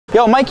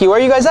Yo, Mikey, where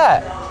are you guys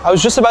at? I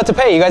was just about to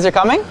pay. You guys are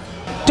coming?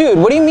 Dude,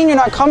 what do you mean you're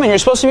not coming? You're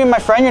supposed to be my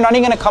friend. You're not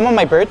even gonna come on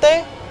my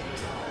birthday?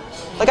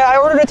 Like, I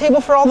ordered a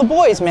table for all the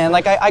boys, man.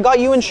 Like, I got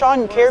you and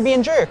Sean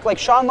Caribbean Jerk. Like,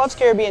 Sean loves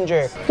Caribbean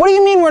Jerk. What do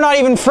you mean we're not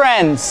even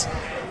friends?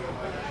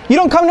 You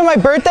don't come to my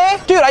birthday?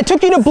 Dude, I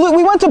took you to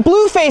we went to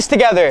Blueface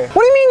together.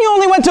 What do you mean you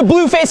only went to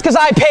Blueface because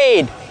I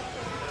paid?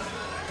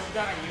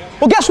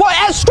 Well, guess what?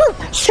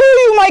 Screw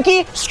you,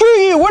 Mikey. Screw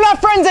you. We're not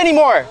friends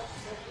anymore.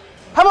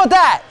 How about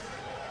that?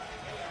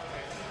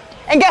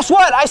 And guess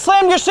what? I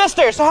slammed your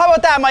sister, so how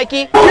about that,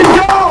 Mikey?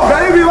 Let's go,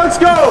 baby, let's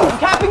go! I'm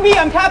capping B,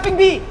 I'm capping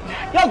B.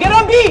 Yo, get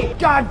on B!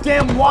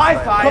 Goddamn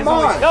Wi-Fi. Come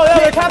on. Yo,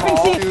 they're capping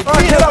C. All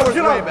right, get up,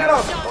 get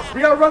up.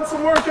 We gotta run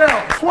some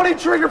workout. 20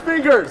 trigger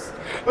fingers.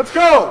 Let's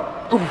go.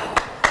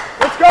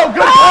 Let's go,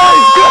 good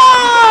plays, good.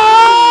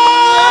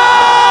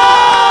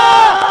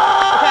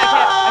 Okay, I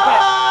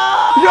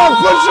can't. Yo,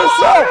 push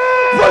yourself.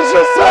 Let's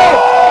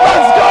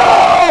go.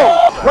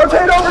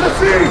 Rotate over to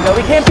C. No,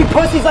 we can't be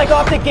pussies like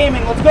Optic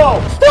Gaming. Let's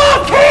go.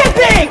 Stop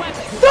camping!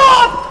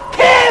 Stop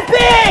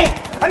camping!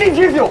 I need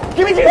G Fuel.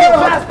 Give me G Fuel.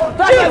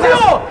 G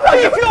Fuel! G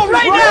Fuel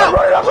right now!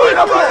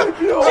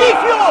 G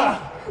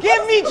Fuel!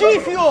 Give me G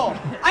Fuel!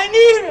 I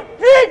need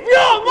G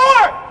Fuel!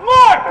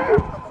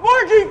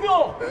 More G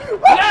Fuel!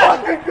 Yes!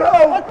 Let's go!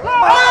 Let's go!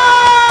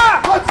 Ah!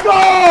 Let's go!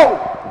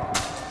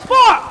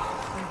 Fuck!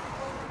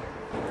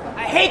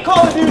 I hate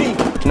Call of Duty!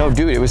 No,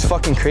 dude, it was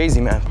fucking crazy,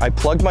 man. I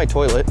plugged my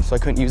toilet, so I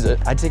couldn't use it.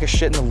 I had to take a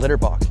shit in the litter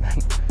box, man.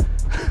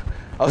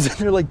 I was in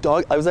there like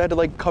dog. I had to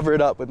like cover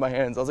it up with my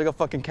hands. I was like a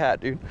fucking cat,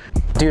 dude.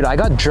 Dude, I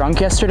got drunk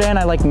yesterday and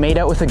I like made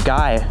out with a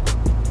guy.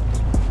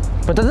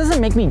 But that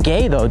doesn't make me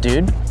gay though,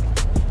 dude.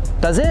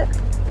 Does it?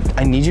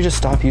 I need you to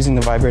stop using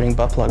the vibrating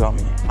butt plug on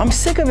me. I'm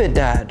sick of it,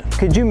 Dad.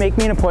 Could you make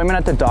me an appointment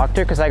at the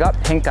doctor? Because I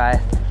got pink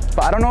eye.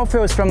 But I don't know if it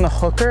was from the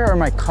hooker or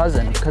my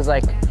cousin. Because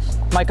like,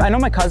 I know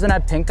my cousin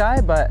had pink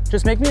eye, but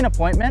just make me an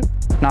appointment.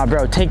 Nah,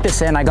 bro, take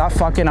this in. I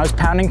was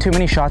pounding too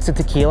many shots of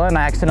tequila and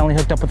I accidentally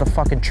hooked up with a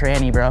fucking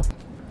tranny, bro.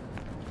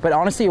 But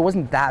honestly, it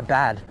wasn't that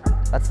bad.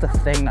 That's the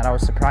thing that I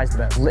was surprised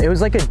about. It was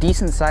like a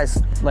decent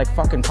sized like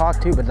fucking cock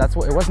too, but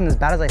it wasn't as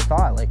bad as I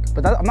thought. Like,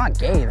 but I'm not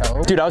gay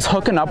though. Dude, I was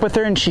hooking up with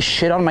her and she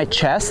shit on my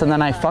chest and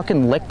then I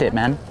fucking licked it,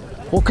 man.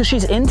 Well, cause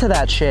she's into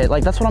that shit.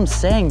 Like, that's what I'm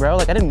saying, bro.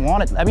 Like, I didn't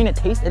want it. I mean, it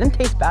didn't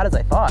taste bad as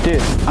I thought. Dude,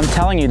 I'm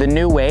telling you, the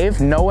new wave,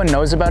 no one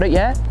knows about it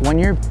yet. When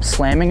you're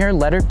slamming her,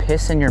 let her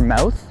piss in your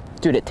mouth.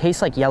 Dude, it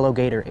tastes like yellow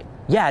Gatorade.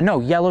 Yeah, no,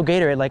 yellow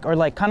Gatorade, like, or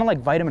like, kind of like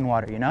vitamin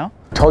water, you know?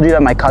 Told you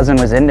that my cousin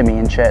was into me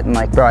and shit, and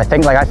like, bro, I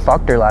think like I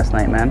fucked her last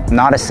night, man.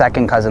 Not a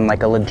second cousin,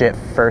 like a legit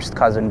first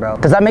cousin, bro.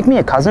 Does that make me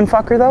a cousin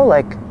fucker though?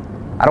 Like,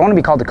 I don't want to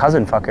be called a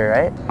cousin fucker,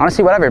 right?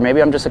 Honestly, whatever,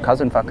 maybe I'm just a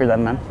cousin fucker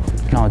then, man.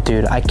 No,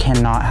 dude, I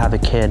cannot have a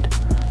kid.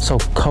 So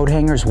coat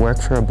hangers work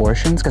for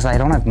abortions? Because I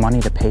don't have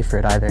money to pay for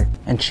it either.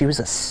 And she was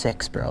a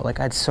 6, bro. Like,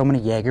 I had so many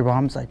Jaeger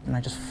bombs, and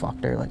I just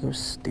fucked her. Like, it was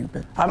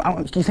stupid.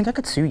 Do you think I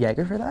could sue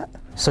Jaeger for that?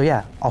 So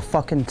yeah, I'll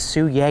fucking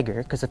sue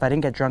Jaeger, because if I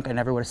didn't get drunk, I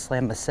never would have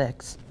slammed the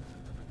 6.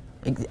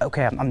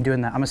 Okay, I'm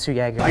doing that. I'm gonna sue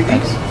Jaeger. ID?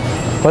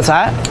 What's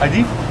that?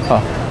 ID?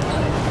 Oh.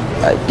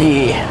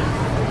 ID.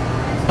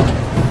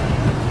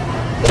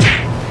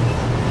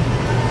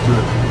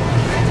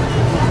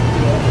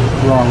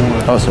 Wrong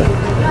one. Oh, sir.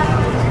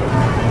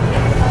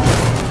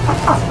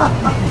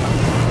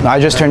 No, I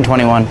just turned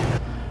 21.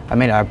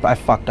 I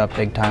fucked up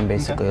big time,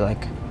 basically.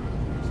 Okay.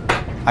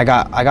 Like,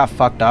 I got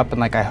fucked up, and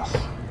like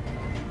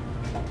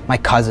my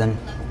cousin.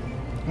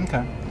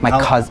 Okay. My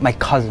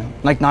cousin.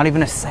 Like, not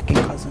even a second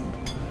cousin.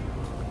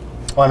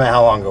 Oh, I mean,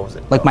 how long ago was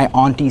it? Like my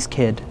auntie's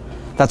kid.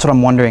 That's what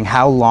I'm wondering.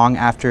 How long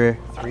after?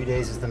 3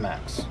 days is the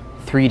max.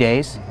 3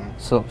 days. Mm-hmm.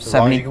 So as 70.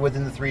 Long as you get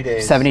within the 3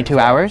 days. 72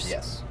 hours.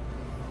 Yes.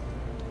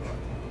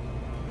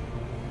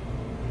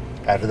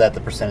 After that,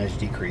 the percentage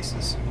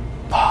decreases.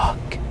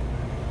 Fuck.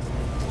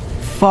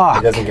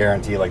 It doesn't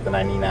guarantee like the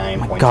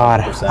 99.7%. Oh my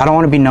God, I don't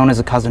want to be known as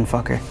a cousin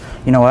fucker.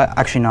 You know what?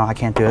 Actually, no, I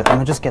can't do it. I'm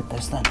gonna just get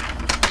this then.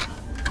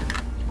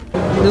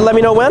 Let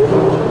me know when?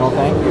 No,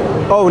 thank you.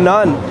 Oh,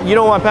 none. You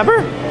don't want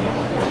pepper?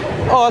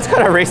 Oh, that's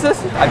kind of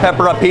racist. I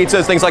pepper up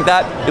pizzas, things like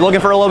that. You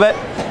looking for a little bit?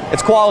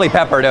 It's quality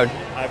pepper, dude.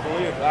 I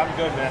believe. I'm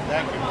good, man.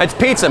 Thank you. It's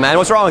pizza, man.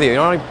 What's wrong with you? You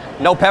don't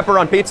no pepper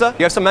on pizza?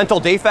 You have some mental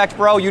defect,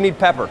 bro? You need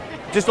pepper.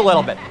 Just a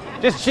little bit.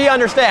 She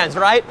understands,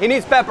 right? He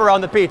needs pepper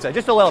on the pizza.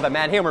 Just a little bit,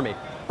 man. Humor me.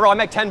 Bro, I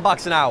make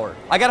 $10 an hour.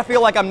 I gotta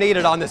feel like I'm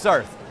needed on this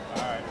earth.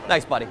 All right.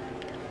 Thanks, buddy.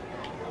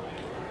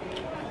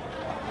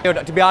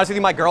 Dude, to be honest with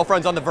you, my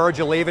girlfriend's on the verge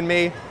of leaving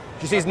me.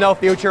 She sees no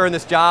future in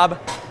this job.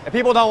 If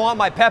people don't want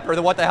my pepper,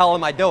 then what the hell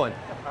am I doing?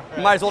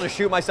 I might as well just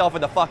shoot myself in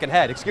the fucking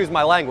head. Excuse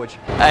my language.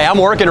 Hey, I'm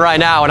working right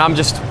now, and I'm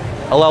just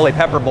a lowly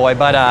pepper boy,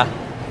 but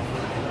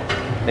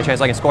any chance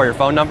I can score your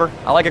phone number?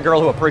 I like a girl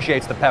who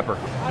appreciates the pepper.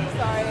 I'm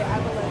sorry,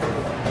 I'm a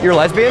lesbian. You're a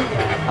lesbian?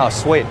 Oh,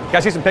 sweet. Can I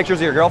see some pictures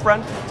of your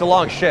girlfriend? It's a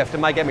long shift. It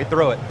might get me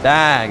through it.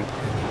 Dang.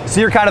 So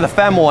you're kind of the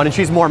femme one, and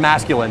she's more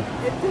masculine.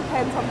 It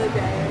depends on the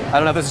day. I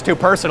don't know if this is too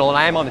personal, and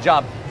I am on the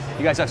job.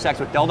 You guys have sex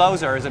with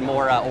dildos, or is it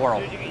more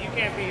oral? Dude, you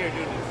can't be here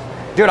doing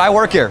this. Dude, I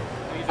work here.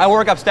 I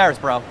work upstairs,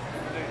 bro.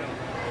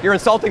 You're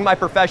insulting my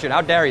profession.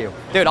 How dare you?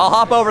 Dude, I'll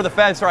hop over the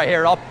fence right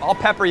here. I'll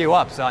pepper you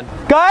up, son.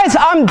 Guys,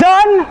 I'm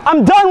done.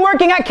 I'm done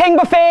working at King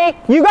Buffet.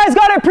 You guys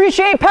gotta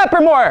appreciate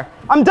pepper more.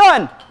 I'm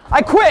done.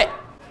 I quit.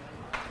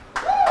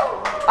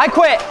 I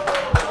quit.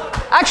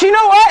 Actually, you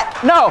know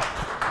what? No.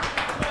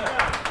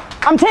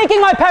 I'm taking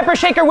my pepper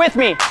shaker with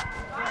me.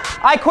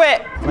 I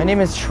quit. My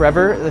name is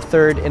Trevor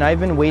III, and I've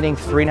been waiting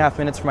 3.5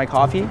 minutes for my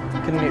coffee.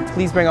 Can you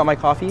please bring out my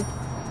coffee? You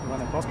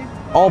want a coffee?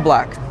 All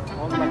black.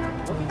 All black.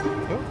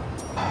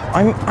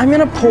 I'm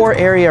in a poor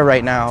area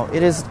right now.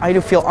 I do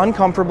feel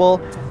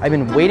uncomfortable. I've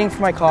been waiting for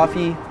my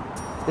coffee.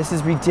 This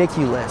is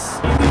ridiculous.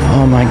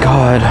 Oh my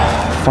God,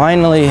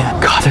 finally.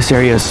 God, this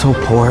area is so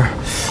poor.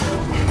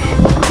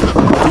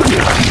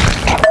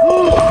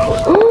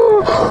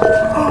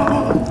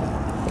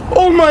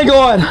 Oh my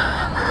God.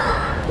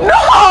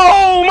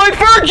 No, my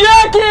fur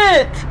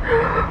jacket.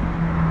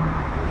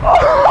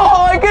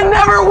 Oh, I can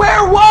never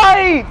wear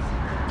white.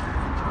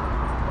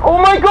 Oh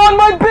my God,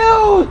 my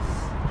boots.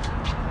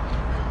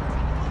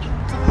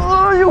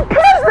 Oh, you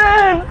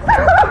peasant!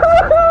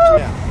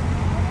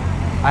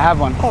 I have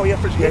one. Oh, yeah,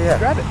 for sure. Yeah.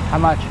 Grab it. How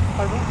much?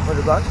 $100.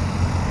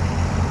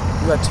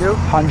 You got two?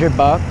 $100.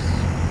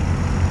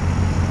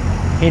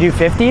 Can you do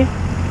 50? $50,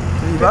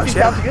 yeah.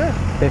 Sounds good.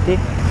 50?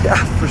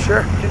 Yeah, for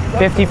sure.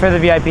 50 for the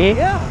VIP?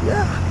 Yeah.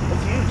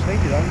 That's huge.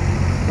 Thank you,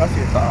 Bless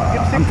you.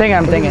 I'm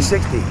thinking.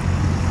 60.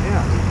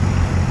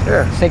 Yeah.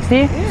 Here. 60?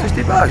 Yeah.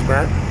 $60,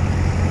 man.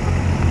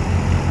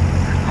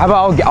 How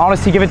about I'll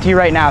honestly give it to you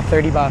right now,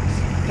 $30.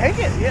 Take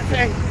it. Yeah,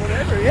 thanks.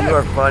 Whatever. Yeah. You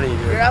are funny, dude.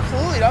 You're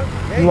absolutely not.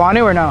 Hey. You want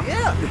to or no?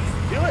 Yeah.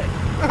 Do it.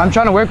 I'm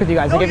trying to work with you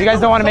guys. Like, if you guys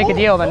don't want to make a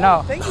deal, then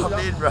no. Thank you.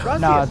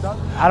 No,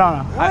 I don't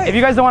know. If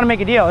you guys don't want to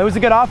make a deal, it was a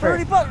good offer.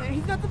 $30.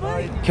 He's got the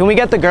money. Can we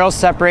get the girls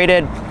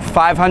separated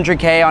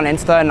 500K on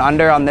Insta and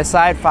under on this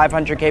side,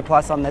 500K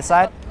plus on this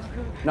side?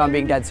 No, I'm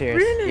being dead serious.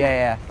 Really?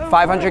 Yeah.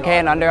 500K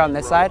and under on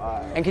this side.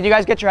 And can you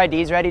guys get your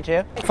IDs ready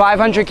too?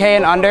 500K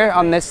and under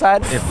on this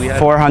side.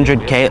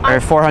 400K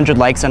or 400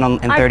 likes in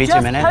 32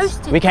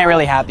 minutes. We can't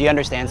really have. You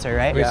understand, sir,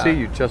 right? We see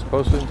you just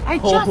posted. I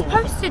just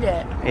posted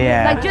it.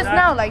 Yeah. Like just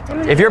now, like 10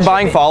 minutes. If you're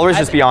buying followers,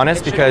 just be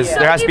honest, because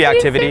there has to be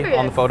activity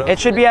on the photo. It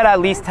should be at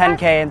least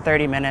 10K in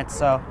 30 minutes.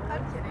 So.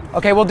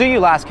 Okay, we'll do you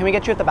last. Can we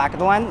get you at the back of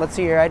the line? Let's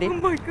see your ID. Oh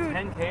my God.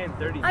 10K in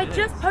 30 minutes. I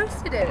just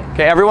posted it.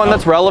 Okay, everyone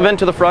that's relevant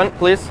to the front,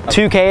 please.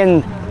 2K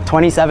in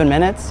 27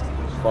 minutes.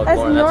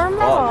 That's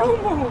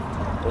normal.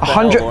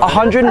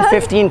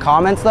 115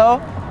 comments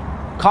though.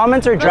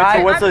 Comments are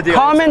driving. what's the deal?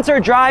 Comments are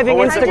driving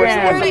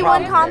Instagram.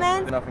 31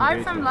 comments.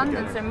 I'm from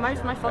London, so most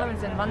of my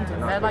followers in London.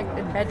 They're like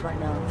in bed right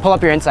now. Pull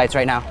up your insights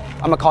right now.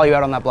 I'm gonna call you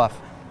out on that bluff.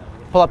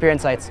 Pull up your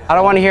insights. I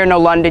don't want to hear no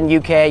London,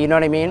 UK. You know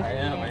what I mean? I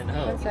know.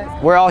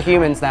 We're all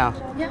humans now.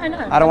 Yeah, I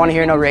know. I don't want to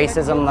hear no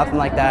racism, nothing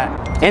like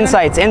that.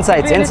 Insights. I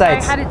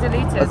had it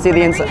deleted. Let's see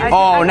the insights.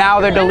 Oh, now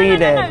they're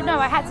deleted. No,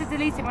 I had to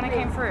delete it when I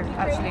came through,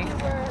 actually.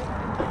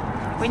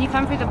 When you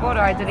come through the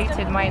border, I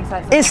deleted my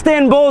insights.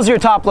 Istanbul's your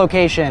top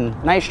location.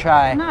 Nice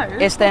try. No.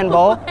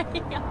 Istanbul?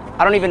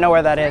 I don't even know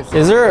where that is.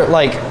 Is there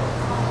like,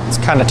 it's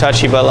kind of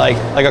touchy, but like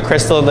a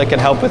crystal that can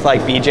help with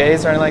like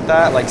BJs or anything like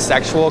that? Like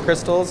sexual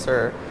crystals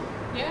or?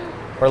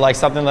 Or like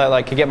something that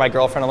like could get my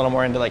girlfriend a little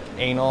more into like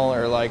anal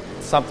or like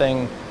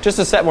something just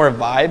to set more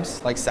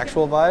vibes, like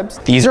sexual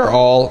vibes. These are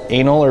all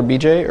anal or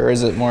BJ, or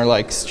is it more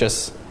like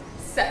just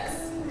sex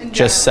in general?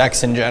 Just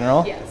sex in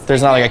general? Yes.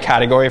 There's not like a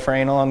category for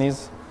anal on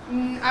these?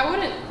 I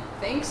wouldn't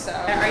think so.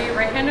 Are you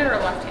right-handed or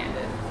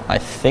left-handed? I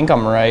think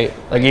I'm right.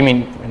 Like you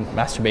mean in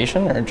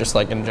masturbation or just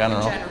like in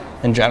general?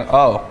 In general.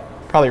 Oh,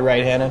 probably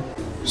right-handed.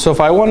 So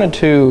if I wanted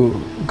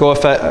to go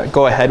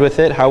ahead with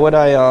it, how would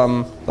I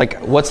like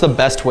what's the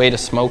best way to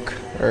smoke,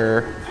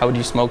 or how would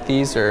you smoke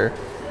these, or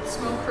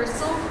Smoke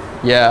crystal?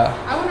 Yeah.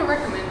 I wouldn't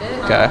recommend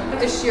it.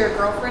 Okay. Is your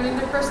girlfriend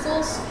into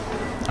crystals?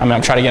 I mean,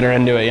 I'm trying to get her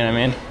into it, you know what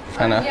I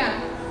mean?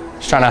 Yeah.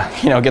 Just trying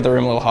to, get the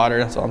room a little hotter.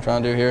 That's all I'm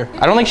trying to do here.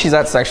 I don't think she's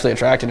that sexually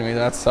attracted to me.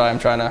 That's why I'm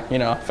trying to,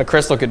 if a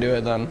crystal could do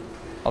it, then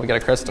I'll get a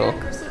crystal. Yeah,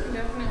 crystal can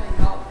definitely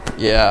help.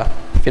 Yeah.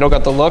 If you don't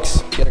got the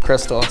looks, get a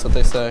crystal. That's what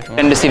they say.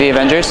 Been to see the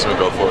Avengers?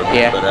 Go for it.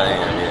 Yeah. But I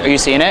am, Are you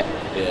seeing it?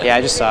 Yeah.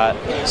 I just saw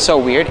it. So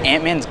weird.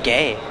 Ant-Man's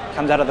gay.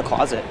 Comes out of the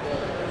closet.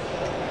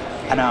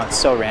 I know, it's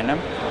so random.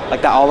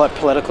 Like all that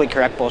politically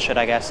correct bullshit,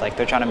 I guess. Like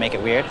they're trying to make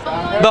it weird.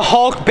 The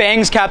Hulk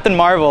bangs Captain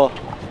Marvel.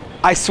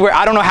 I swear,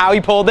 I don't know how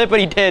he pulled it, but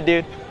he did,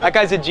 dude. That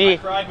guy's a G.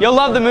 You'll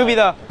love the movie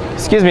though.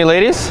 Excuse me,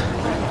 ladies.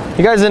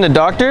 You guys into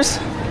doctors?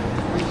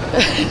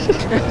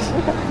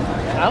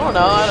 I don't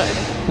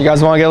know. You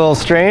guys want to get a little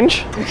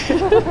strange?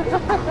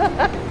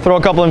 Throw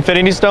a couple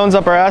infinity stones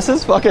up our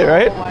asses? Fuck it,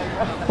 right?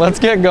 Let's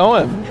get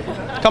going.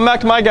 Come back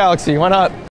to my galaxy, why not?